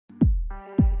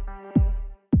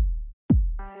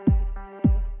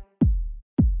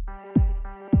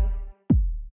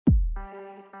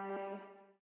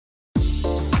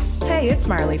It's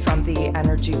Marley from the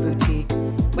Energy Boutique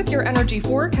with your energy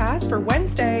forecast for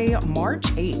Wednesday, March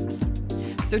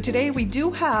 8th. So today we do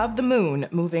have the moon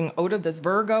moving out of this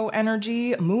Virgo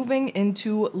energy, moving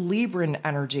into Libran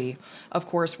energy. Of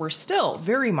course, we're still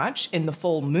very much in the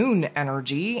full moon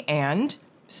energy and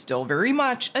still very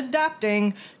much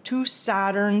adapting to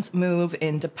Saturn's move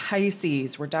into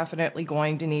Pisces. We're definitely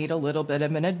going to need a little bit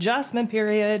of an adjustment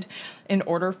period in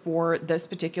order for this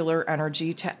particular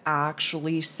energy to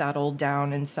actually settle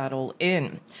down and settle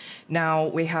in. Now,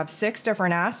 we have 6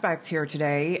 different aspects here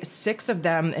today. 6 of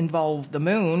them involve the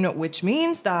moon, which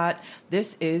means that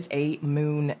this is a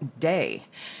moon day.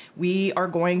 We are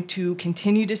going to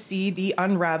continue to see the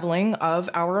unraveling of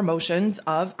our emotions,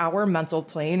 of our mental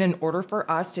plane, in order for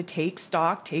us to take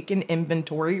stock, take an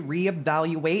inventory,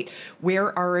 reevaluate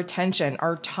where our attention,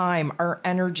 our time, our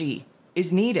energy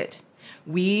is needed.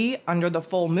 We, under the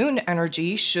full moon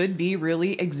energy, should be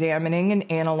really examining and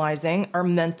analyzing our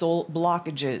mental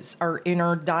blockages, our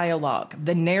inner dialogue,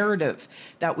 the narrative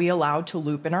that we allow to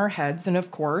loop in our heads, and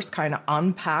of course, kind of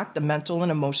unpack the mental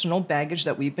and emotional baggage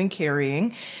that we've been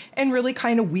carrying and really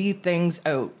kind of weed things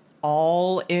out,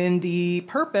 all in the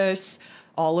purpose,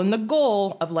 all in the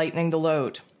goal of lightening the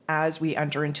load as we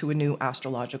enter into a new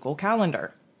astrological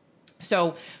calendar.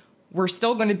 So we're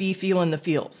still going to be feeling the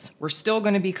feels. We're still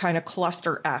going to be kind of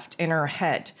cluster-effed in our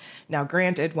head. Now,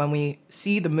 granted, when we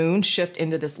see the moon shift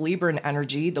into this Libran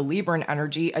energy, the Libran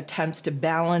energy attempts to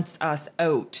balance us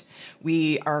out.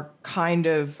 We are kind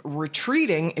of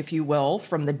retreating, if you will,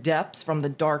 from the depths, from the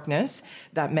darkness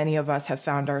that many of us have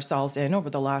found ourselves in over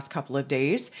the last couple of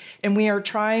days. And we are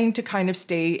trying to kind of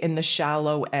stay in the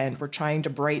shallow end. We're trying to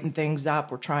brighten things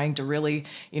up. We're trying to really,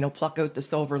 pluck out the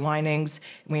silver linings.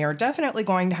 We are definitely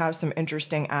going to have some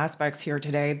interesting aspects here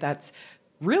today that's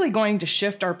really going to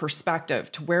shift our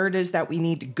perspective to where it is that we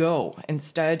need to go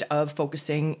instead of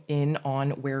focusing in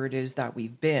on where it is that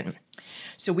we've been.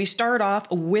 So we start off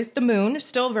with the moon,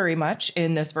 still very much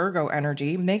in this Virgo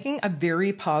energy, making a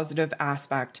very positive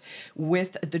aspect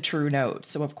with the true node.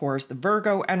 So of course, the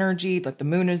Virgo energy that the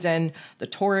moon is in, the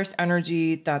Taurus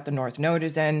energy that the North Node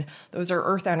is in, those are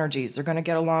earth energies. They're going to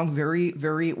get along very,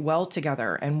 very well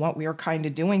together. And what we are kind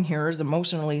of doing here is,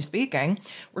 emotionally speaking,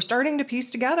 we're starting to piece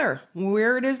together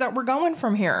where it is that we're going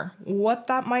from here, what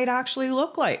that might actually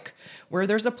look like, where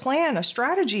there's a plan, a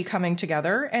strategy coming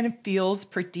together, and it feels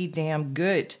pretty damn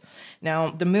good.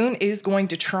 Now, the moon is going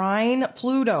to trine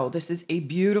Pluto. This is a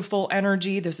beautiful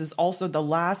energy. This is also the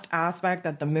last aspect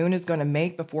that the moon is going to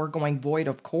make before going void,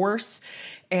 of course.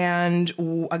 And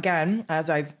again, as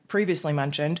I've previously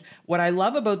mentioned, what I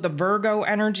love about the Virgo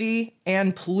energy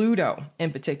and Pluto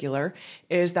in particular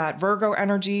is that Virgo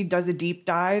energy does a deep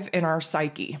dive in our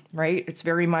psyche, right? It's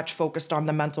very much focused on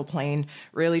the mental plane,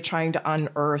 really trying to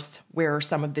unearth where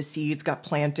some of the seeds got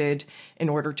planted in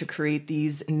order to create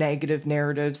these negative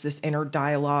narratives, this inner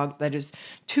dialogue that is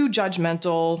too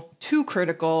judgmental, too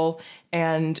critical,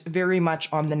 and very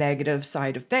much on the negative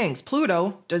side of things.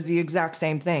 Pluto does the exact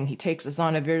same thing. He takes us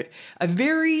on a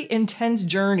very intense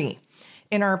journey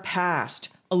in our past,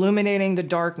 illuminating the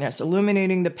darkness,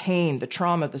 illuminating the pain, the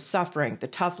trauma, the suffering, the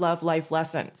tough love life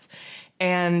lessons.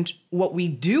 And what we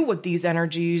do with these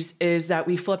energies is that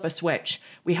we flip a switch.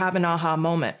 We have an aha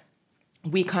moment.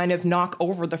 We kind of knock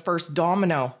over the first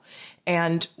domino.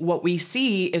 And what we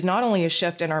see is not only a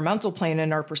shift in our mental plane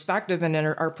and our perspective and in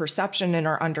our perception and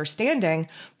our understanding,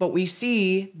 but we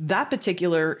see that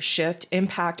particular shift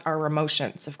impact our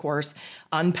emotions. Of course,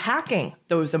 unpacking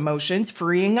those emotions,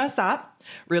 freeing us up,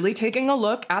 really taking a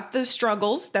look at the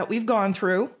struggles that we've gone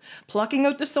through, plucking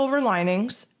out the silver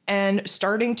linings, and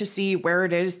starting to see where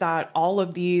it is that all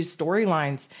of these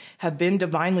storylines have been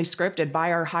divinely scripted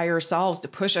by our higher selves to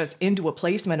push us into a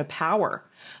placement of power,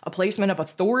 a placement of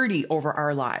authority over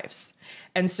our lives.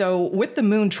 And so with the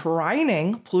moon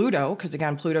trining Pluto, because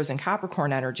again, Pluto's in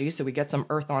Capricorn energy, so we get some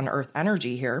earth on earth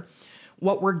energy here,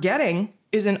 what we're getting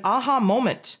is an aha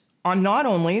moment on not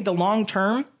only the long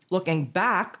term, looking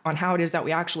back on how it is that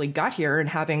we actually got here and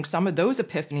having some of those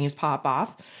epiphanies pop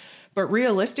off, but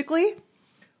realistically,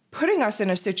 putting us in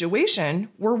a situation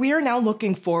where we are now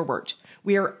looking forward.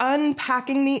 We are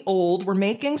unpacking the old, we're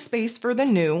making space for the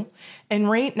new, and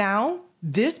right now,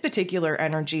 this particular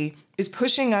energy is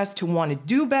pushing us to want to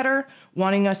do better,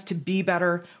 wanting us to be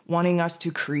better, wanting us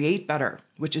to create better,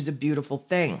 which is a beautiful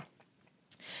thing.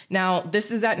 Now,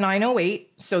 this is at 9:08,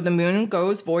 so the moon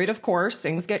goes void, of course.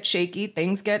 Things get shaky,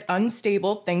 things get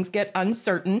unstable, things get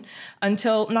uncertain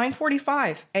until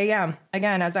 9:45 a.m.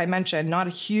 Again, as I mentioned, not a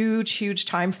huge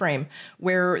time frame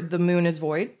where the moon is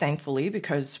void, thankfully,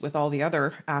 because with all the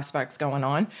other aspects going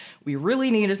on, we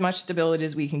really need as much stability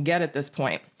as we can get at this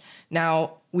point.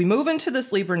 Now, we move into this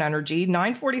Libran energy,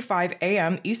 9:45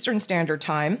 a.m. Eastern Standard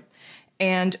Time.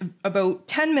 And about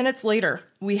 10 minutes later,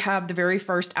 we have the very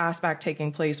first aspect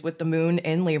taking place with the moon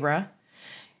in Libra,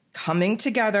 coming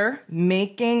together,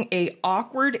 making a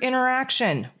awkward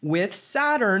interaction with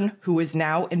Saturn, who is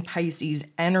now in Pisces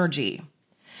energy.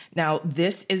 Now,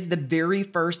 this is the very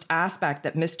first aspect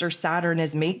that Mr. Saturn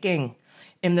is making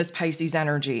in this Pisces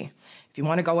energy. If you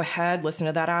want to go ahead, listen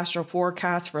to that astro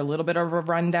forecast for a little bit of a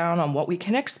rundown on what we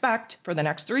can expect for the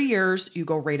next 3 years, you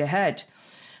go right ahead.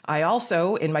 I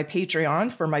also, in my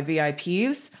Patreon for my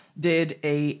VIPs, did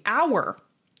a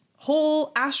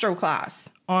whole astro class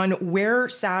on where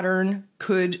Saturn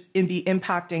could be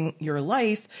impacting your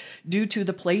life due to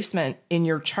the placement in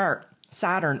your chart.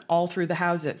 Saturn all through the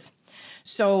houses.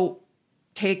 So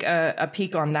take a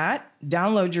peek on that.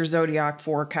 Download your zodiac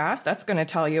forecast. That's going to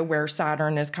tell you where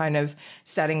Saturn is kind of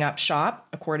setting up shop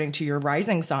according to your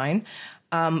rising sign.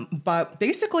 But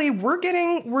basically, we're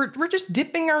just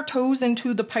dipping our toes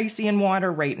into the Piscean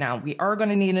water right now. We are going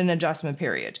to need an adjustment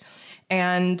period.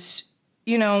 And,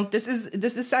 you know, this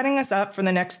is setting us up for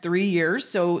the next 3 years.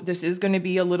 So this is going to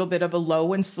be a little bit of a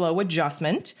low and slow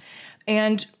adjustment.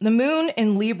 And the moon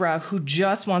in Libra, who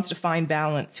just wants to find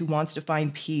balance, who wants to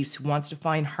find peace, who wants to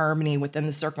find harmony within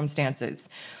the circumstances.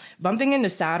 Bumping into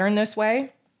Saturn this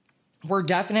way, we're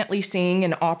definitely seeing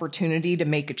an opportunity to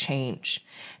make a change.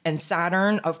 And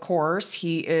Saturn, of course,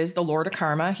 he is the Lord of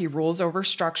Karma. He rules over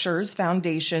structures,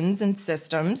 foundations, and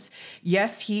systems.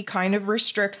 Yes, he kind of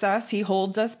restricts us. He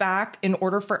holds us back in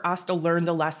order for us to learn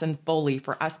the lesson fully,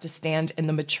 for us to stand in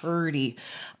the maturity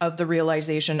of the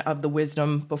realization of the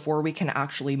wisdom before we can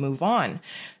actually move on.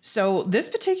 So this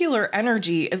particular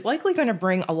energy is likely going to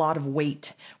bring a lot of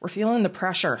weight. We're feeling the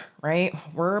pressure, right?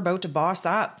 We're about to boss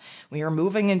up. We are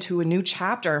moving into a new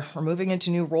chapter. We're moving into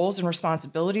new roles and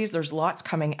responsibilities. There's lots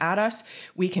coming at us.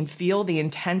 We can feel the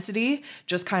intensity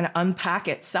just kind of unpack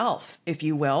itself, if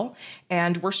you will.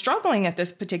 And we're struggling at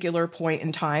this particular point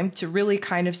in time to really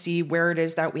kind of see where it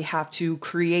is that we have to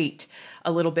create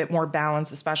a little bit more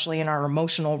balance, especially in our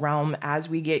emotional realm, as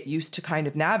we get used to kind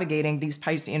of navigating these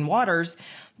Piscean waters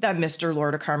that Mr.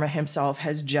 Lord of Karma himself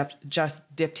has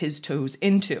just dipped his toes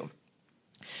into.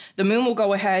 The moon will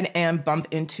go ahead and bump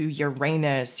into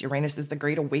Uranus. Uranus is the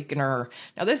great awakener.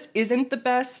 Now, this isn't the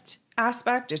best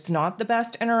aspect. It's not the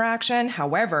best interaction.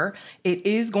 However, it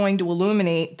is going to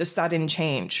illuminate the sudden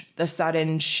change, the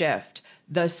sudden shift,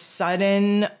 the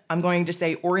sudden, I'm going to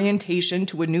say, orientation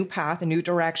to a new path, a new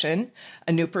direction,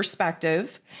 a new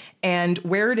perspective, and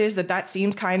where it is that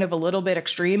seems kind of a little bit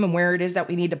extreme and where it is that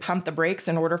we need to pump the brakes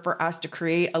in order for us to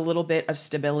create a little bit of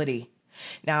stability.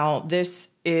 Now, this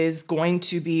is going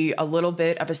to be a little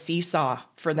bit of a seesaw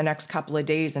for the next couple of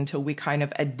days until we kind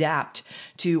of adapt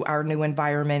to our new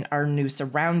environment, our new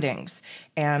surroundings.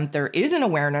 And there is an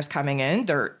awareness coming in.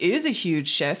 There is a huge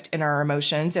shift in our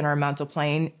emotions, in our mental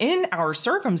plane, in our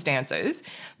circumstances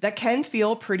that can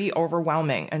feel pretty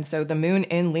overwhelming. And so the moon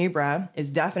in Libra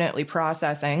is definitely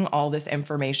processing all this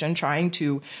information, trying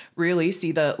to really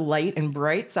see the light and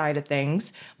bright side of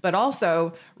things, but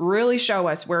also really show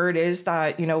us where it is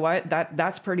that, you know what,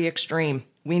 that's pretty extreme.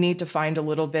 We need to find a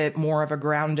little bit more of a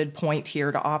grounded point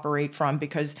here to operate from,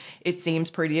 because it seems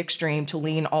pretty extreme to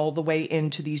lean all the way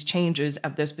into these changes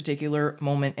at this particular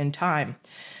moment in time.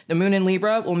 The moon in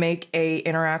Libra will make a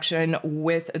interaction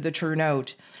with the true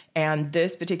node. And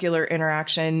this particular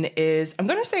interaction is, I'm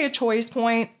going to say, a choice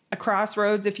point, a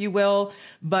crossroads, if you will,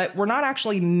 but we're not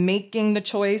actually making the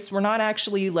choice. We're not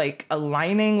actually like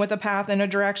aligning with a path in a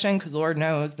direction, because Lord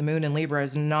knows the moon in Libra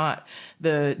is not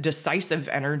the decisive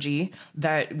energy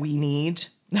that we need,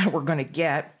 that we're going to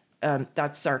get.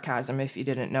 That's sarcasm if you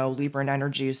didn't know. Libran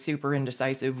energy is super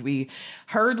indecisive. We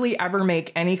hardly ever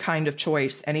make any kind of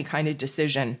choice, any kind of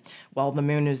decision while the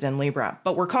moon is in Libra,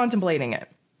 but we're contemplating it.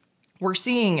 We're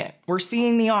seeing it. We're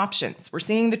seeing the options. We're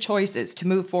seeing the choices to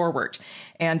move forward.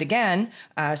 And again,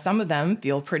 some of them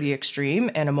feel pretty extreme,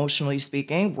 and emotionally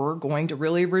speaking, we're going to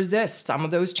really resist some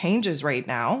of those changes right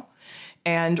now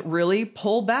and really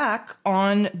pull back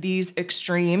on these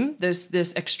extreme,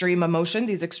 this extreme emotion,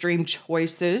 these extreme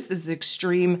choices, this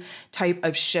extreme type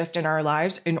of shift in our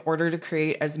lives in order to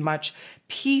create as much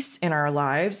peace in our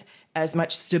lives, as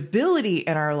much stability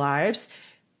in our lives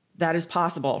that is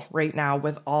possible right now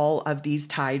with all of these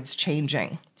tides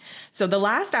changing. So the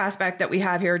last aspect that we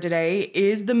have here today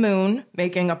is the moon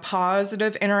making a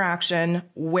positive interaction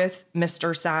with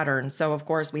Mr. Saturn. So of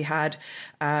course we had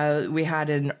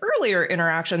an earlier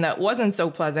interaction that wasn't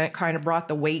so pleasant, kind of brought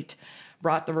the weight,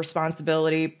 brought the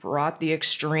responsibility, brought the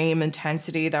extreme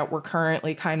intensity that we're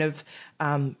currently kind of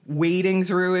wading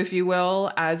through, if you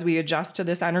will, as we adjust to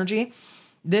this energy.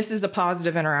 This is a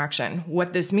positive interaction.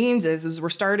 What this means is we're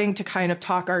starting to kind of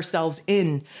talk ourselves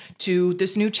in to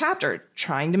this new chapter,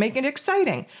 trying to make it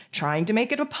exciting, trying to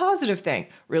make it a positive thing,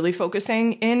 really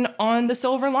focusing in on the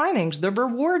silver linings, the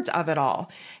rewards of it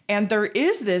all. And there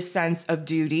is this sense of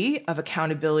duty, of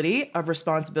accountability, of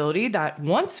responsibility that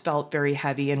once felt very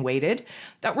heavy and weighted,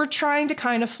 that we're trying to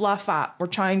kind of fluff up. We're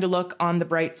trying to look on the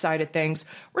bright side of things.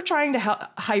 We're trying to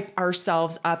hype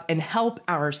ourselves up and help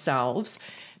ourselves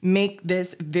make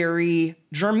this very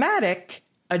dramatic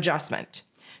adjustment.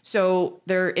 So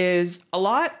there is a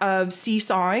lot of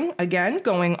seesawing, again,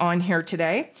 going on here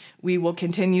today. We will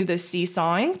continue this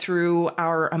seesawing through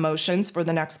our emotions for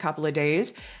the next couple of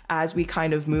days as we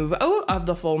kind of move out of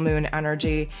the full moon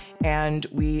energy and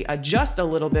we adjust a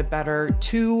little bit better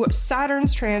to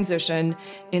Saturn's transition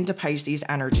into Pisces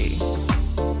energy.